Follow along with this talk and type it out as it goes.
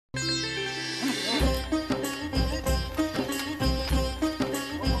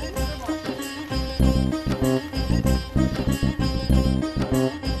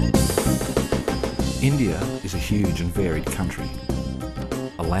huge and varied country,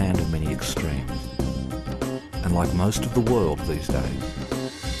 a land of many extremes. And like most of the world these days,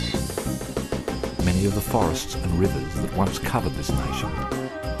 many of the forests and rivers that once covered this nation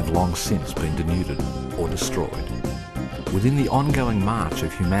have long since been denuded or destroyed. Within the ongoing march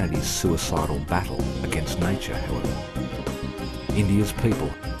of humanity's suicidal battle against nature, however, India's people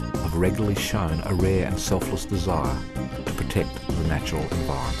have regularly shown a rare and selfless desire to protect the natural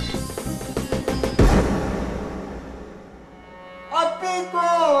environment.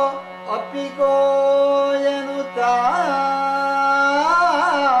 Appiko, Appiko,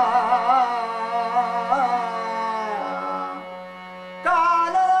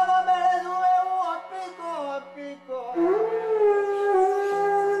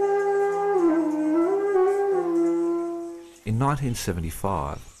 In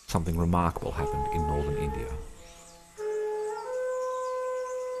 1975, something remarkable happened in northern India.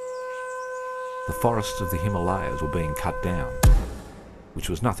 The forests of the Himalayas were being cut down, which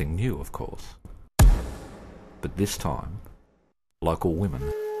was nothing new, of course. But this time, local women,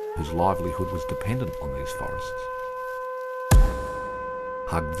 whose livelihood was dependent on these forests,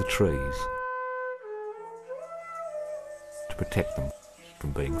 hugged the trees to protect them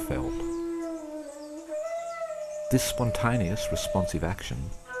from being felled. This spontaneous, responsive action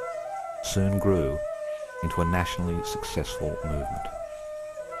soon grew into a nationally successful movement.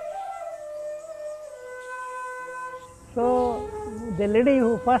 So, the lady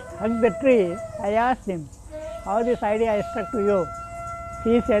who first hugged the tree, I asked him, how this idea struck to you?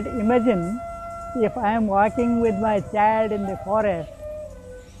 She said, imagine if I am walking with my child in the forest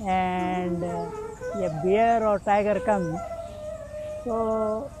and a bear or tiger comes,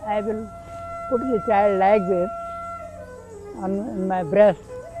 so I will put the child like this on my breast,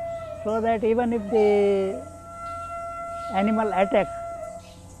 so that even if the animal attacks,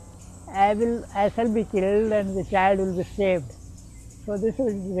 I shall be killed and the child will be saved. So this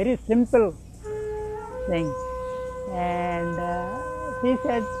is a very simple thing. And she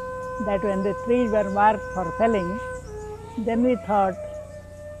said that when the trees were marked for felling, then we thought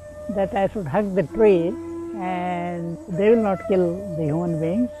that I should hug the tree and they will not kill the human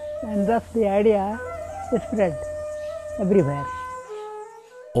beings, and thus the idea spread everywhere.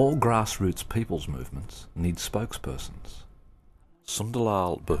 All grassroots people's movements need spokespersons.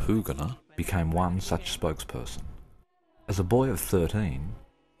 Sundarlal Bahuguna became one such spokesperson. As a boy of 13,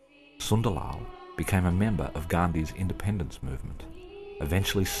 Sundarlal became a member of Gandhi's independence movement,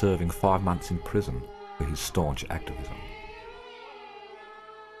 eventually serving 5 months in prison for his staunch activism.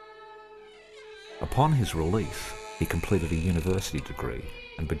 Upon his release, he completed a university degree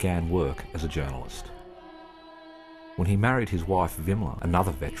and began work as a journalist. When he married his wife Vimla,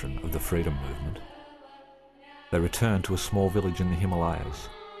 another veteran of the freedom movement, they returned to a small village in the Himalayas,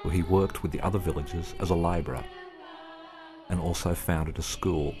 where he worked with the other villagers as a labourer, and also founded a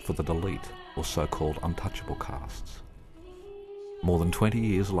school for the Dalit, or so-called untouchable castes. More than 20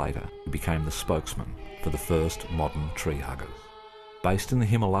 years later, he became the spokesman for the first modern tree huggers. Based in the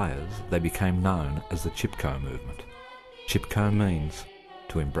Himalayas, they became known as the Chipko movement. Chipko means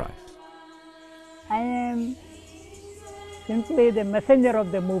to embrace. I am simply the messenger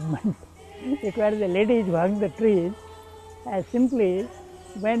of the movement. It was the ladies who hugged the trees. I simply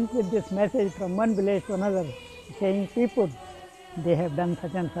went with this message from one village to another, saying, people, they have done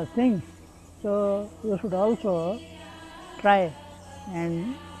such and such things, so you should also try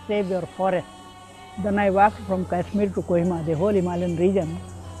and save your forest. Then I walked from Kashmir to Kohima, the whole Himalayan region,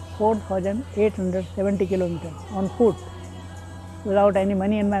 4,870 kilometers on foot, without any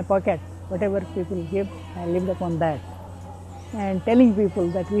money in my pocket. Whatever people give, I lived upon that. And telling people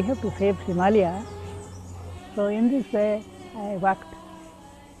that we have to save Himalaya. So in this way, I walked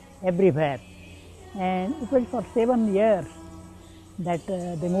everywhere. And it was for 7 years that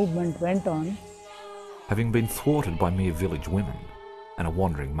the movement went on. Having been thwarted by mere village women and a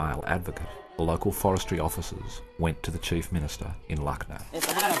wandering male advocate, the local forestry officers went to the chief minister in Lucknow.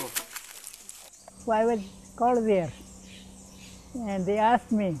 So I was called there and they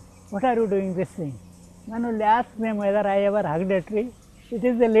asked me, what are you doing this thing? One only asked me whether I ever hugged a tree. It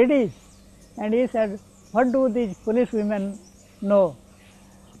is the ladies. And he said, what do these police women know?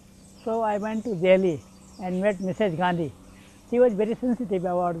 So I went to Delhi and met Mrs. Gandhi. She was very sensitive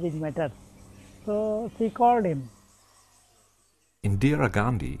about this matter. So she called him. Indira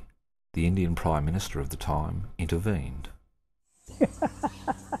Gandhi, the Indian Prime Minister of the time, intervened.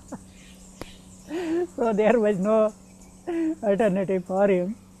 So there was no alternative for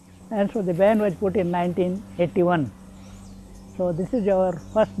him. And so the ban was put in 1981. So this is our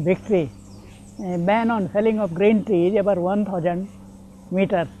first victory. A ban on felling of green trees about 1,000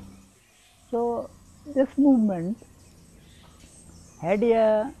 meters. So This movement had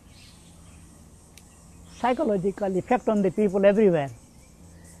a psychological effect on the people everywhere.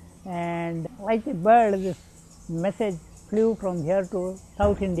 And like a bird, this message flew from here to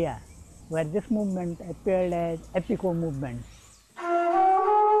South India, where this movement appeared as Appiko movement.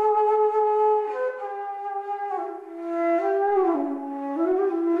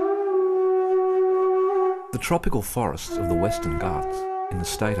 The tropical forests of the Western Ghats in the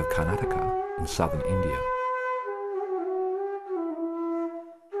state of Karnataka in southern India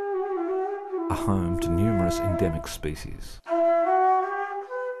are home to numerous endemic species.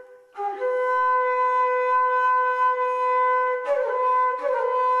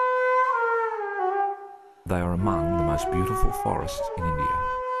 They are among the most beautiful forests in India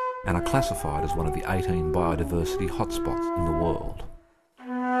and are classified as one of the 18 biodiversity hotspots in the world.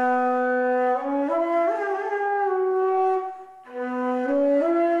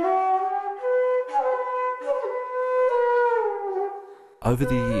 Over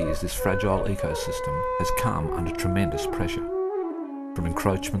the years, this fragile ecosystem has come under tremendous pressure from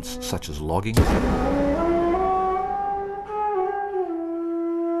encroachments such as logging,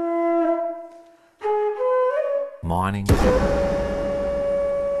 mining,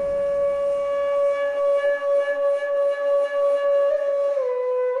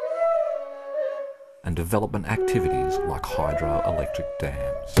 and development activities like hydroelectric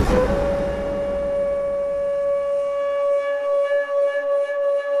dams.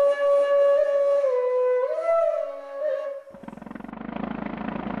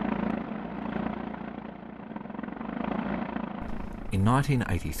 In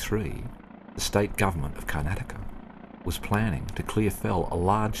 1983, the state government of Karnataka was planning to clear fell a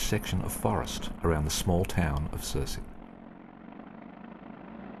large section of forest around the small town of Sirsi.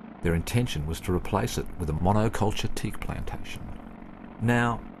 Their intention was to replace it with a monoculture teak plantation.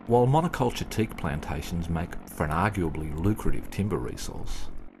 Now, while monoculture teak plantations make for an arguably lucrative timber resource,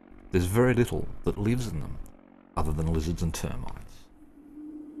 there's very little that lives in them other than lizards and termites.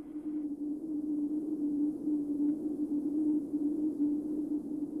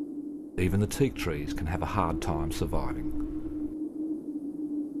 Even the teak trees can have a hard time surviving.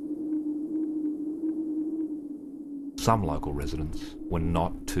 Some local residents were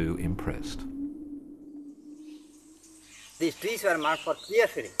not too impressed. These trees were marked for clear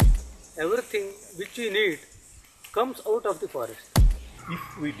feeding. Everything which we need comes out of the forest. If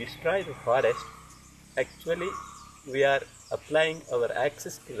we destroy the forest, actually we are applying our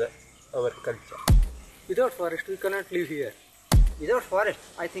access to our culture. Without forest, we cannot live here. Without forest,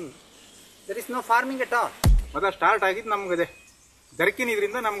 I think there is no farming at all. ಮೊದಲ start ಆಗಿದ್ದು ನಮ್ಗದೆ ದರ್ಕಿನ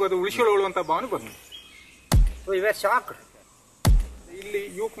ಇದರಿಂದ ನಮ್ಗೆ ಅದು ಉಳಿಸಿಕೊಳ್ಳುವಂಥ ಭಾವನೆ ಬಂತು. So we were shocked. ಇಲ್ಲಿ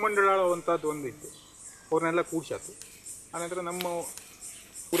ಯುವಕ ಮಂಡಳವಂಥದ್ದು ಒಂದು ಇತ್ತು, ಅವ್ರನ್ನೆಲ್ಲ ಕೂಡ್ಸಾತು. ಆನಂತರ ನಮ್ಮ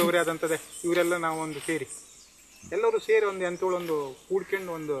ಊರವರೇ ಆದಂಥದ್ದೇ ಇವರೆಲ್ಲ ನಾವು ಒಂದು ಸೇರಿ ಎಲ್ಲರೂ ಸೇರಿ ಒಂದು ಎಂತೇಳೊಂದು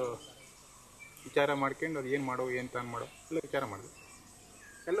ಕೂಡ್ಕೊಂಡು ಒಂದು ವಿಚಾರ ಮಾಡ್ಕೊಂಡು ಅದು ಏನು ಮಾಡೋ ಏನು ತಾನು ಮಾಡೋ ಎಲ್ಲ ವಿಚಾರ ಮಾಡಿದ್ವಿ.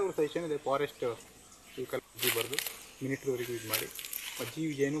 ಎಲ್ಲರೂ ಸಜೆಷನ್ ಇದೆ, ಫಾರೆಸ್ಟ್ ವೆಹಿಕಲ್ ಬರೆದು ಮಿನಿಟ್ರಿವರೆಗೂ ಇದು ಮಾಡಿ ಜಿ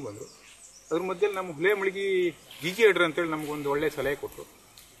ವಿಜಯನೂ ಬಂದರು. ಅದ್ರ ಮಧ್ಯದಲ್ಲಿ ನಮ್ಮ ಹುಲೆ ಮುಳುಗಿ ಜಿಜಿ ಎಡ್ರ್ ಅಂತೇಳಿ ನಮಗೊಂದು ಒಳ್ಳೆಯ ಸಲಹೆ ಕೊಟ್ಟರು.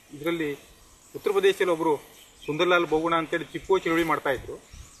 ಇದರಲ್ಲಿ ಉತ್ತರ ಪ್ರದೇಶದಲ್ಲಿ ಒಬ್ಬರು ಸುಂದರ್ಲಾಲ್ ಬೋಗುಣ ಅಂತೇಳಿ ಚಿಪ್ಪೋ ಚಳುವಳಿ ಮಾಡ್ತಾಯಿದ್ರು.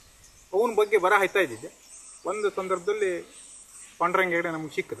 ಅವನ ಬಗ್ಗೆ ಬರ ಹಾಯ್ತಾ ಇದ್ದಿದ್ದೆ. ಒಂದು ಸಂದರ್ಭದಲ್ಲಿ ಪಾಂಡ್ರಂಗ ಹೆಗಡೆ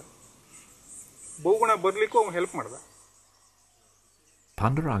ನಮ್ಗೆ ಸಿಕ್ಕದ. ಬೋಗುಣ ಬರಲಿಕ್ಕೂ ಅವ್ನು ಹೆಲ್ಪ್ ಮಾಡ್ದ.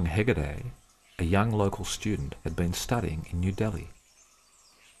 Pandurang Hegde, a young local student, had been studying in New Delhi.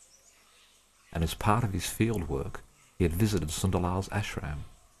 And as part of his field work, he had visited Sundarlal's ashram,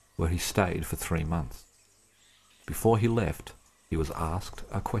 where he stayed for 3 months. Before he left, he was asked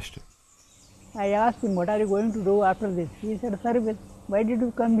a question. I asked him, what are you going to do after this? He said, service. Why did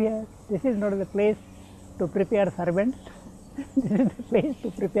you come here? This is not the place to prepare servants. This is the place to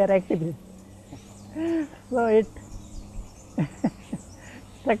prepare activists. So it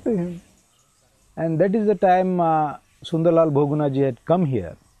stuck to him. And that is the time Sundarlal Bhogunaji had come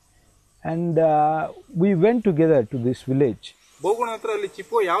here. And we went together to this village. ಬೋಗುಣ ಹತ್ರ ಅಲ್ಲಿ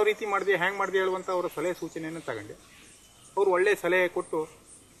ಚಿಪ್ಪೋ ಯಾವ ರೀತಿ ಮಾಡಿದೆ, ಹ್ಯಾಂಗೆ ಮಾಡಿದೆ ಹೇಳುವಂಥ ಅವರ ಸಲಹೆ ಸೂಚನೆಯನ್ನು ತಗೊಂಡೆ. ಅವರು ಒಳ್ಳೆಯ ಸಲಹೆ ಕೊಟ್ಟು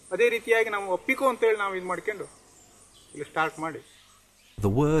ಅದೇ ರೀತಿಯಾಗಿ ನಾವು ಅಪ್ಪಿಕೋ ಅಂತೇಳಿ ನಾವು ಇದು ಮಾಡ್ಕೊಂಡು ಇಲ್ಲಿ ಸ್ಟಾರ್ಟ್ ಮಾಡಿ.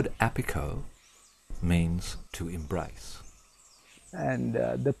 The word Appiko means to embrace. And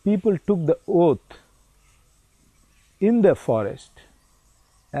the people took the oath in the forest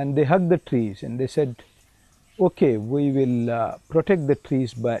and they hugged the trees and they said, okay, we will protect the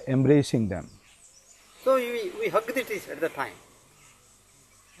trees by embracing them. So we hugged the trees at the time.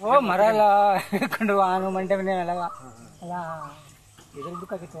 ಓ ಮರ ಎಲ್ಲ ಹಿಡ್ಕೊಂಡು ಆನು ಮಂಟೆ ಮನೆ ಅಲ್ಲ ಅಲ್ಲ ಇದ್ರ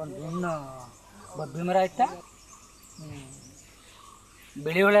ಬೇಕಾಗಿತ್ತು. ಒಂದು ಇನ್ನು ಬಬ್ಬಿ ಮರ ಆಯ್ತಾ,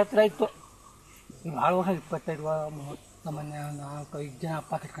 ಬಿಳಿ ಹೊಳೆ ಹತ್ರ ಇತ್ತು. ಭಾಳ ವರ್ಷ 25 30 ನಮ್ಮನೆ 4-5 ಜನ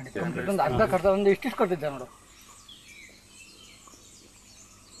ಪಾಕೆಟ್ ಕಂಡಿದ್ದೆ ಕಂಪ್ಲೀಟ್ ಒಂದು ಅರ್ಧ ಕಡ್ದ ಒಂದು ಇಷ್ಟಿಷ್ಟು ಕೊಡ್ತಿದ್ದೆ ನೋಡು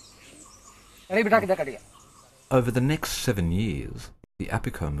ಕಡಿ ಬಿಟ್ಟಾಕಿದ್ದೆ ಕಡೆಗೆ. Over the next 7 years, the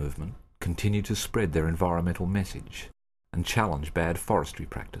Appiko movement continued to spread their environmental message and challenge bad forestry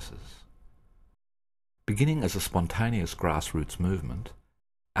practices. Beginning as a spontaneous grassroots movement,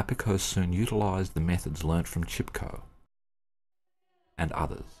 Appiko soon utilised the methods learnt from Chipko and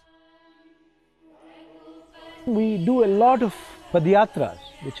others. We do a lot of padyatras,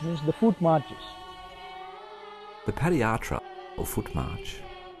 which means the foot marches. The padyatra, or foot march,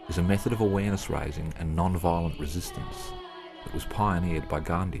 is a method of awareness raising and non-violent resistance that was pioneered by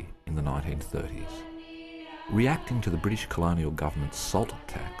Gandhi in the 1930s. Reacting to the British colonial government's salt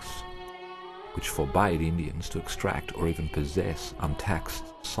tax, which forbade Indians to extract or even possess untaxed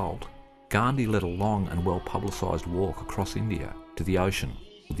salt, Gandhi led a long and well-publicised walk across India to the ocean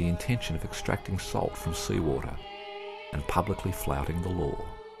with the intention of extracting salt from seawater and publicly flouting the law.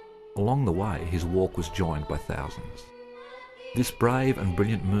 Along the way, his walk was joined by thousands. This brave and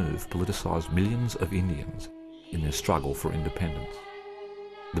brilliant move politicised millions of Indians in their struggle for independence.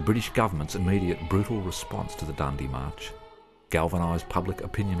 The British government's immediate brutal response to the Dundee March galvanised public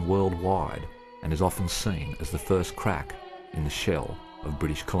opinion worldwide and is often seen as the first crack in the shell of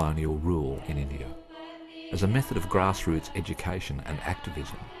British colonial rule in India. As a method of grassroots education and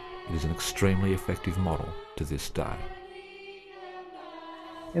activism, it is an extremely effective model to this day.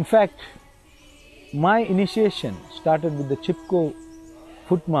 In fact, my initiation started with the Chipko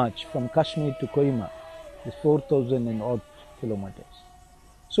foot march from Kashmir to Kohima, is 4,000 and odd kilometers.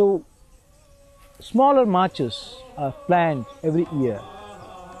 So, smaller marches are planned every year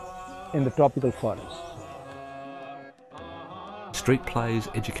in the tropical forest. Street plays,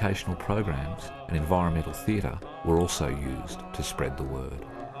 educational programs and environmental theatre were also used to spread the word.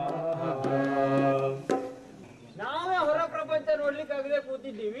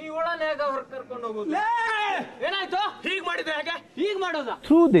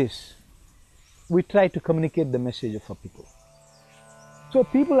 Through this, we try to communicate the message of Appiko. So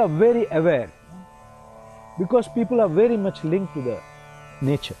people are very aware, because people are very much linked to the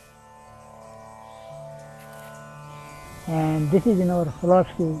nature. And this is in our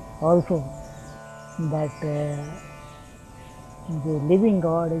philosophy also, that the living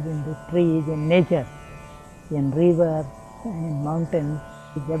God is in the trees, in nature, in rivers, in mountains,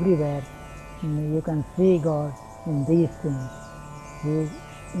 is everywhere. You can see God in these things. His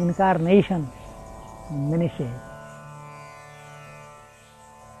incarnation in many shapes.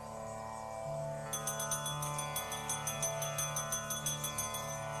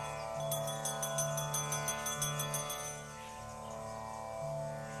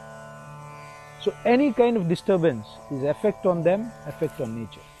 So any kind of disturbance is effect on them, effect on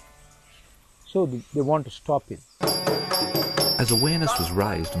nature. So they want to stop it. As awareness was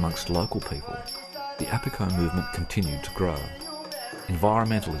raised amongst local people, the Appiko movement continued to grow.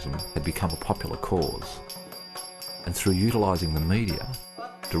 Environmentalism had become a popular cause, and through utilising the media,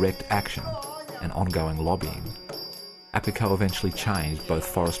 direct action and ongoing lobbying, Appiko eventually changed both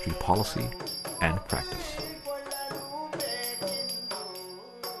forestry policy and practice.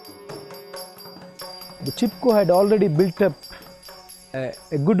 The Chipko had already built up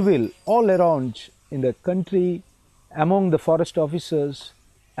a goodwill all around in the country, among the forest officers,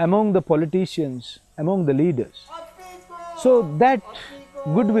 among the politicians, among the leaders. So that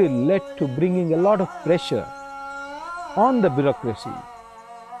goodwill led to bringing a lot of pressure on the bureaucracy,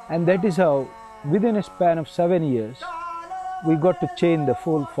 and that is how within a span of 7 years we got to change the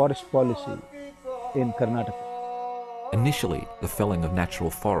full forest policy in Karnataka. Initially, the felling of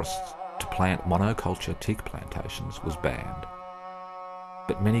natural forests to plant monoculture teak plantations was banned,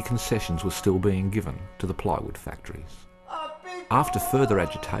 but many concessions were still being given to the plywood factories. After further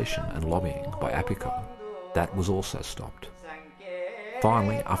agitation and lobbying by Appiko, that was also stopped.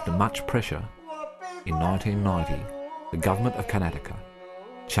 Finally, after much pressure, in 1990, the government of Karnataka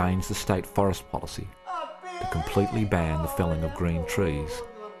changed the state forest policy to completely ban the felling of green trees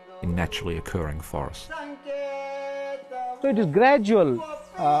in naturally occurring forests. So it is gradual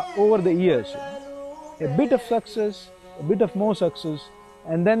over the years, a bit of success, a bit of more success,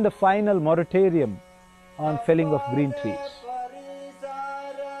 and then the final moratorium on felling of green trees.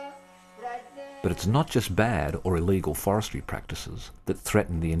 But it's not just bad or illegal forestry practices that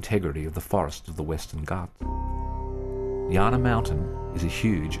threaten the integrity of the forests of the Western Ghats. Yana Mountain is a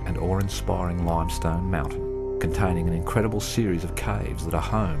huge and awe-inspiring limestone mountain containing an incredible series of caves that are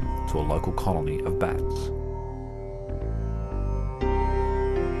home to a local colony of bats.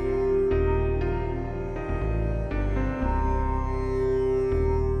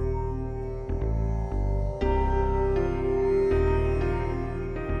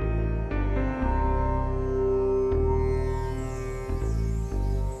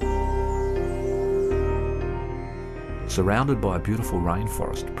 Surrounded by a beautiful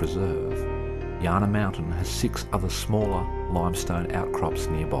rainforest preserve, Yana Mountain has 6 other smaller limestone outcrops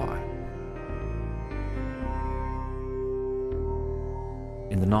nearby.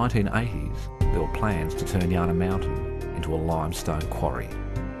 In the 1980s, there were plans to turn Yana Mountain into a limestone quarry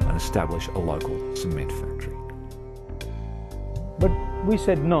and establish a local cement factory. But we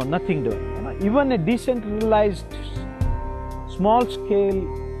said no, nothing doing. Even a decentralized,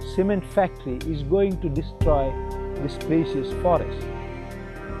 small-scale cement factory is going to destroy this precious forest.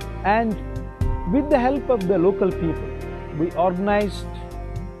 And with the help of the local people, we organized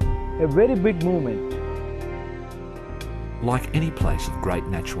a very big movement. Like any place of great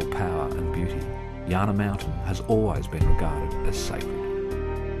natural power and beauty, Yana Mountain has always been regarded as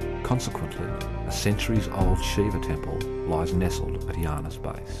sacred. Consequently, a centuries-old Shiva temple lies nestled at Yana's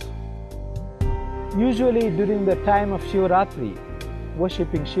base. Usually during the time of Shivaratri,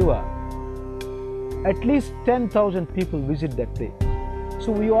 worshipping Shiva, at least 10,000 people visit that place.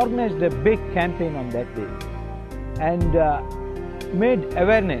 So we organized a big campaign on that day and made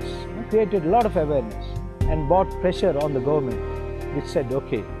awareness, created a lot of awareness and brought pressure on the government, which said,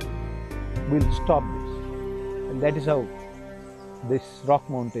 okay, we'll stop this. And that is how this rock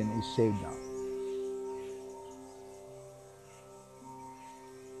mountain is saved now.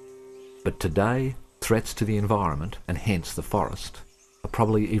 But today, threats to the environment, and hence the forest, are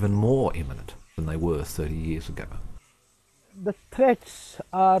probably even more imminent than they were 30 years ago. The threats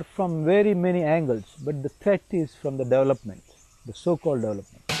are from very many angles, but the threat is from the development, the so-called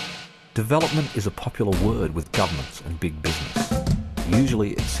development. Development is a popular word with governments and big business.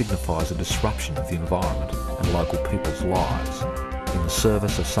 Usually it signifies a disruption of the environment and local people's lives in the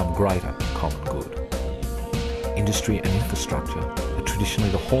service of some greater common good. Industry and infrastructure are traditionally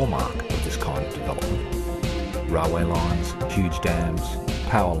the hallmark of this kind of development. Railway lines, huge dams,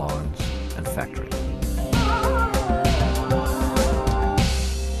 power lines and factories.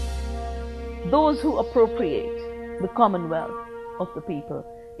 Those who appropriate the commonwealth of the people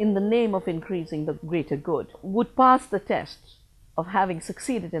in the name of increasing the greater good would pass the test of having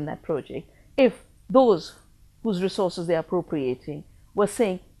succeeded in that project if those whose resources they are appropriating were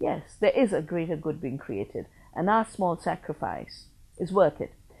saying, yes, there is a greater good being created and our small sacrifice is worth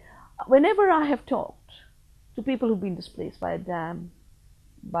it. Whenever I have talked to people who've been displaced by a dam,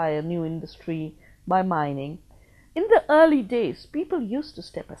 by a new industry, by mining, in the early days, people used to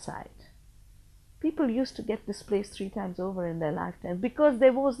step aside. People used to get displaced 3 times over in their lifetime because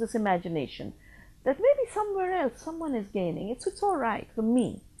there was this imagination that maybe somewhere else someone is gaining. It's all right for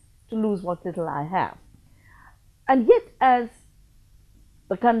me to lose what little I have. And yet as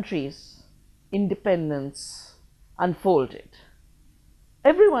the country's independence unfolded,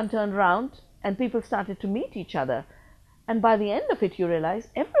 everyone turned around and people started to meet each other. And by the end of it, you realize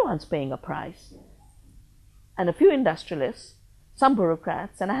everyone's paying a price. And a few industrialists, some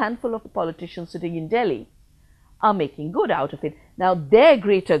bureaucrats and a handful of politicians sitting in Delhi are making good out of it. Now, their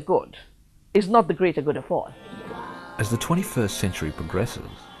greater good is not the greater good of all. As the 21st century progresses,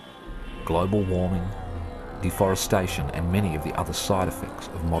 global warming, deforestation and many of the other side effects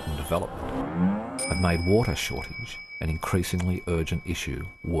of modern development have made water shortage an increasingly urgent issue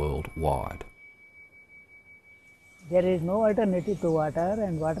worldwide. There is no alternative to water,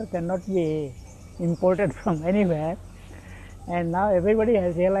 and water cannot be imported from anywhere. And now everybody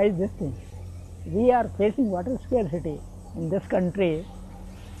has realized this thing. We are facing water scarcity in this country.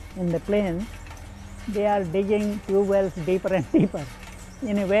 In the plains, they are digging tube wells deeper and deeper.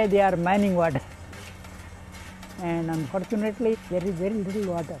 In a way, they are mining water. And unfortunately, there is very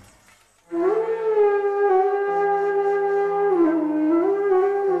little water.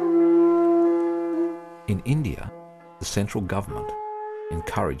 In India, the central government,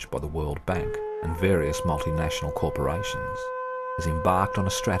 encouraged by the World Bank and various multinational corporations, has embarked on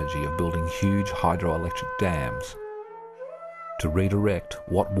a strategy of building huge hydroelectric dams to redirect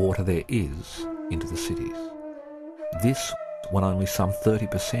what water there is into the cities. This when only some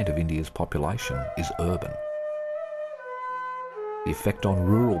 30% of India's population is urban. The effect on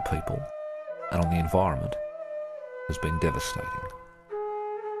rural people and on the environment has been devastating.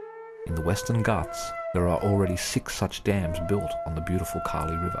 In the Western Ghats, there are already 6 such dams built on the beautiful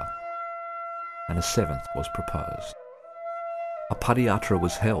Kali River, and a 7th was proposed. A padayatra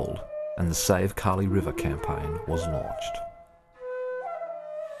was held and the Save Kali River campaign was launched.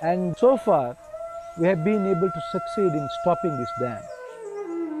 And so far, we have been able to succeed in stopping this dam.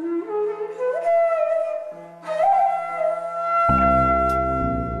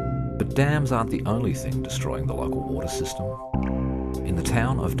 But dams aren't the only thing destroying the local water system. In the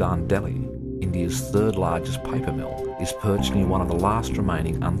town of Delhi, India's 3rd largest paper mill is perched near one of the last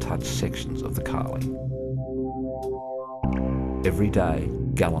remaining untouched sections of the Kali. Every day,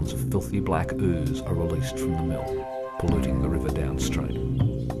 gallons of filthy black ooze are released from the mill, polluting the river downstream.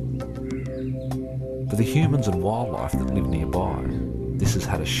 For the humans and wildlife that live nearby, this has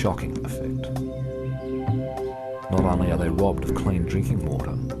had a shocking effect. Not only are they robbed of clean drinking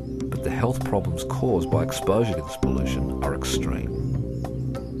water, but the health problems caused by exposure to this pollution are extreme.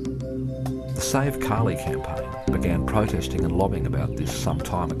 The Save Kali campaign began protesting and lobbying about this some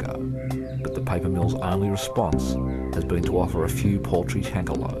time ago, but the paper mill's only response has been to offer a few paltry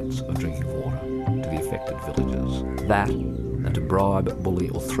tanker loads of drinking water to the affected villages. That, and to bribe, bully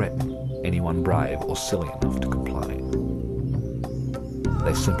or threaten anyone brave or silly enough to complain.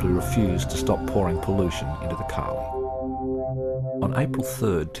 They simply refuse to stop pouring pollution into the Kali. On April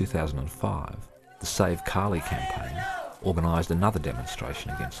 3rd, 2005, the Save Kali campaign organised another demonstration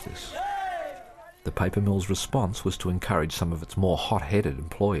against this. The paper mill's response was to encourage some of its more hot-headed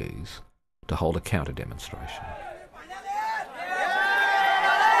employees to hold a counter-demonstration.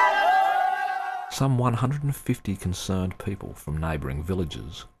 Some 150 concerned people from neighbouring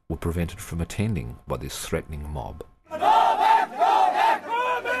villages were prevented from attending by this threatening mob.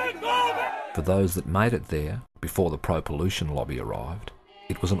 For those that made it there before the pro-pollution lobby arrived,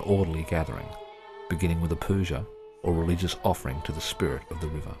 it was an orderly gathering, beginning with a puja or religious offering to the spirit of the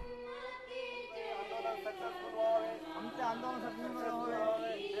river.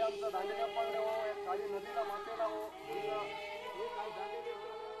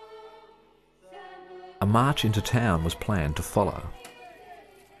 A march into town was planned to follow,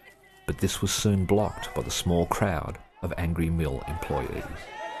 but this was soon blocked by the small crowd of angry mill employees.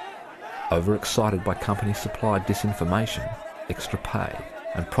 Overexcited by company-supplied disinformation, extra pay,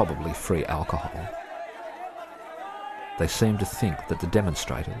 and probably free alcohol, they seemed to think that the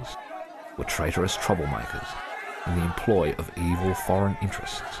demonstrators were traitorous troublemakers in the employ of evil foreign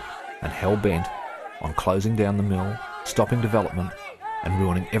interests and hell-bent on closing down the mill, stopping development, and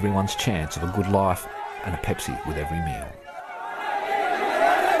ruining everyone's chance of a good life and a Pepsi with every meal.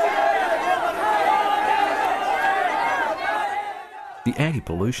 The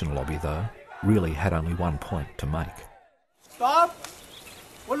anti-pollution lobby, though, really had only one point to make. Stop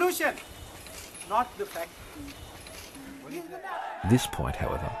pollution, not the factory. This point,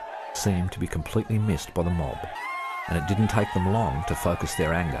 however, seemed to be completely missed by the mob, and it didn't take them long to focus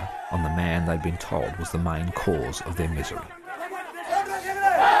their anger on the man they'd been told was the main cause of their misery.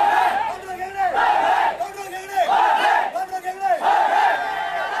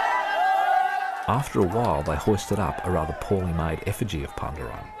 After a while, they hoisted up a rather poorly made effigy of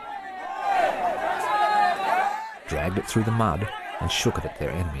Pandurang, dragged it through the mud and shook it at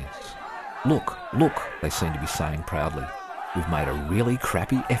their enemies. "Look, look," they seemed to be saying proudly, "we've made a really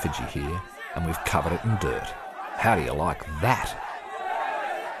crappy effigy here and we've covered it in dirt. How do you like that?"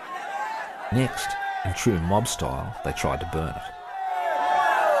 Next, in true mob style, they tried to burn it.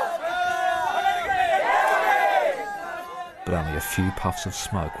 But only a few puffs of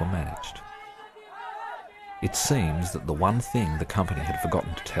smoke were managed. It seems that the one thing the company had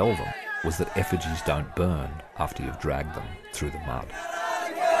forgotten to tell them was that effigies don't burn after you've dragged them through the mud.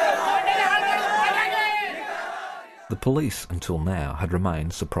 The police, until now, had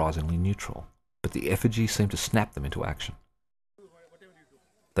remained surprisingly neutral, but the effigy seemed to snap them into action.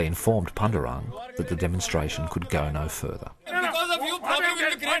 They informed Pandurang that the demonstration could go no further. Because of you, problem will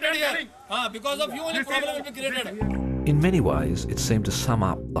be created here. Because of you, only problem will be created. In many ways, it seemed to sum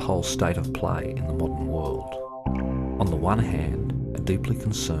up the whole state of play in the modern world. On the one hand, a deeply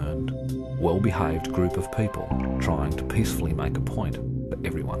concerned, well-behaved group of people trying to peacefully make a point for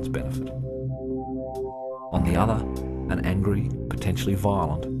everyone's benefit. On the other, an angry, potentially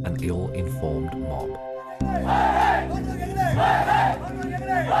violent and ill-informed mob.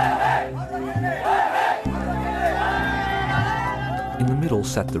 In the middle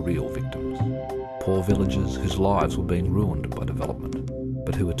sat the real victims, poor villagers whose lives were being ruined by development,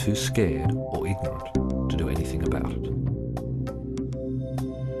 but who were too scared or ignorant to do anything about it.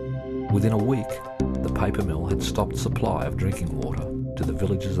 Within a week, the paper mill had stopped supply of drinking water to the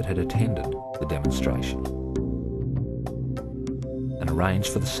villages that had attended the demonstration, and arranged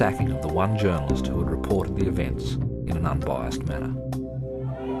for the sacking of the one journalist who had reported the events in an unbiased manner.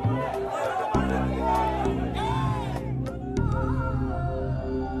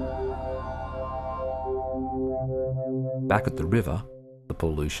 Back at the river, the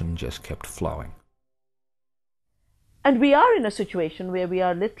pollution just kept flowing. And we are in a situation where we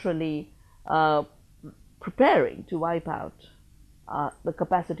are literally preparing to wipe out the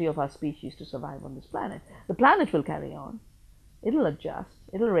capacity of our species to survive on this planet. The planet will carry on. It'll adjust.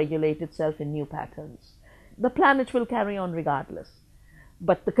 It'll regulate itself in new patterns. The planet will carry on regardless.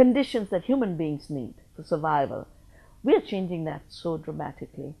 But the conditions that human beings need for survival We are changing that so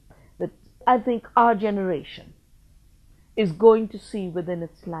dramatically that I think our generation is going to see within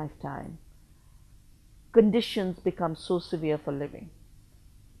its lifetime conditions become so severe for living.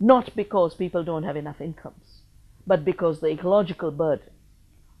 Not because people don't have enough incomes, but because the ecological burden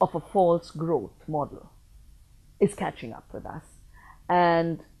of a false growth model is catching up with us.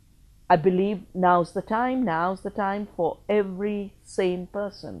 And I believe now's the time for every sane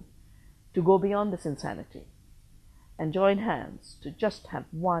person to go beyond this insanity and join hands to just have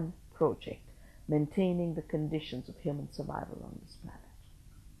one project, maintaining the conditions of human survival on this planet.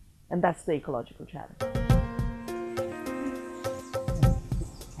 And that's the ecological challenge.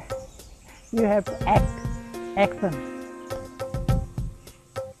 You have to action.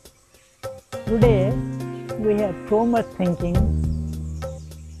 Today, we have so much thinking,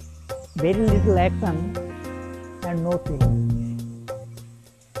 very little action, and no feeling.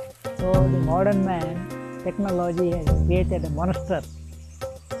 So the modern man, technology has created a monster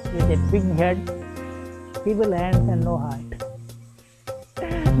with a big head, feeble hands and no heart.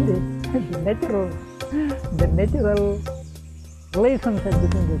 The natural relationship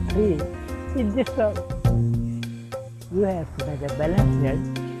between the three is disturbed. You have to have a balanced head,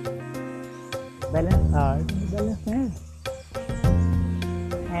 balanced heart, and balanced hand.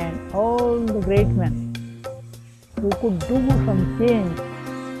 And all the great men who could do some change,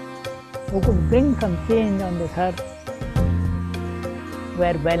 who could bring some change on this earth,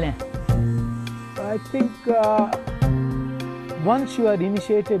 were balanced. I think once you are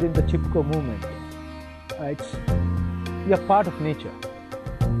initiated in the Chipko movement, you are part of nature.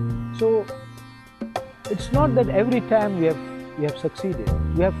 So it's not that every time we have succeeded.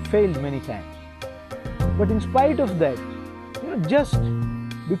 We have failed many times. But in spite of that, just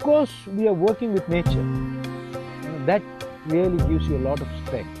because we are working with nature, that really gives you a lot of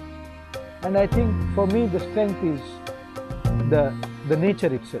strength. And I think for me the strength is the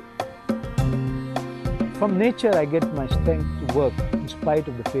nature itself. From nature I get my strength to work in spite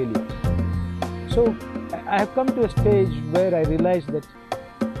of the failures. So I have come to a stage where I realize that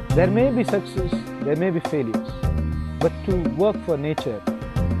there may be success, there may be failures, but to work for nature,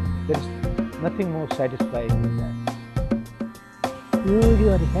 there is nothing more satisfying than that. Use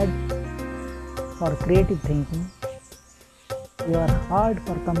your head for creative thinking, your heart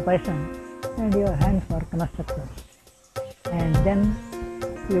for compassion, and your hands for construction. And then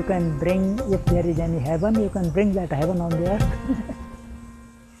you can bring, if there is any heaven, you can bring that heaven on the earth.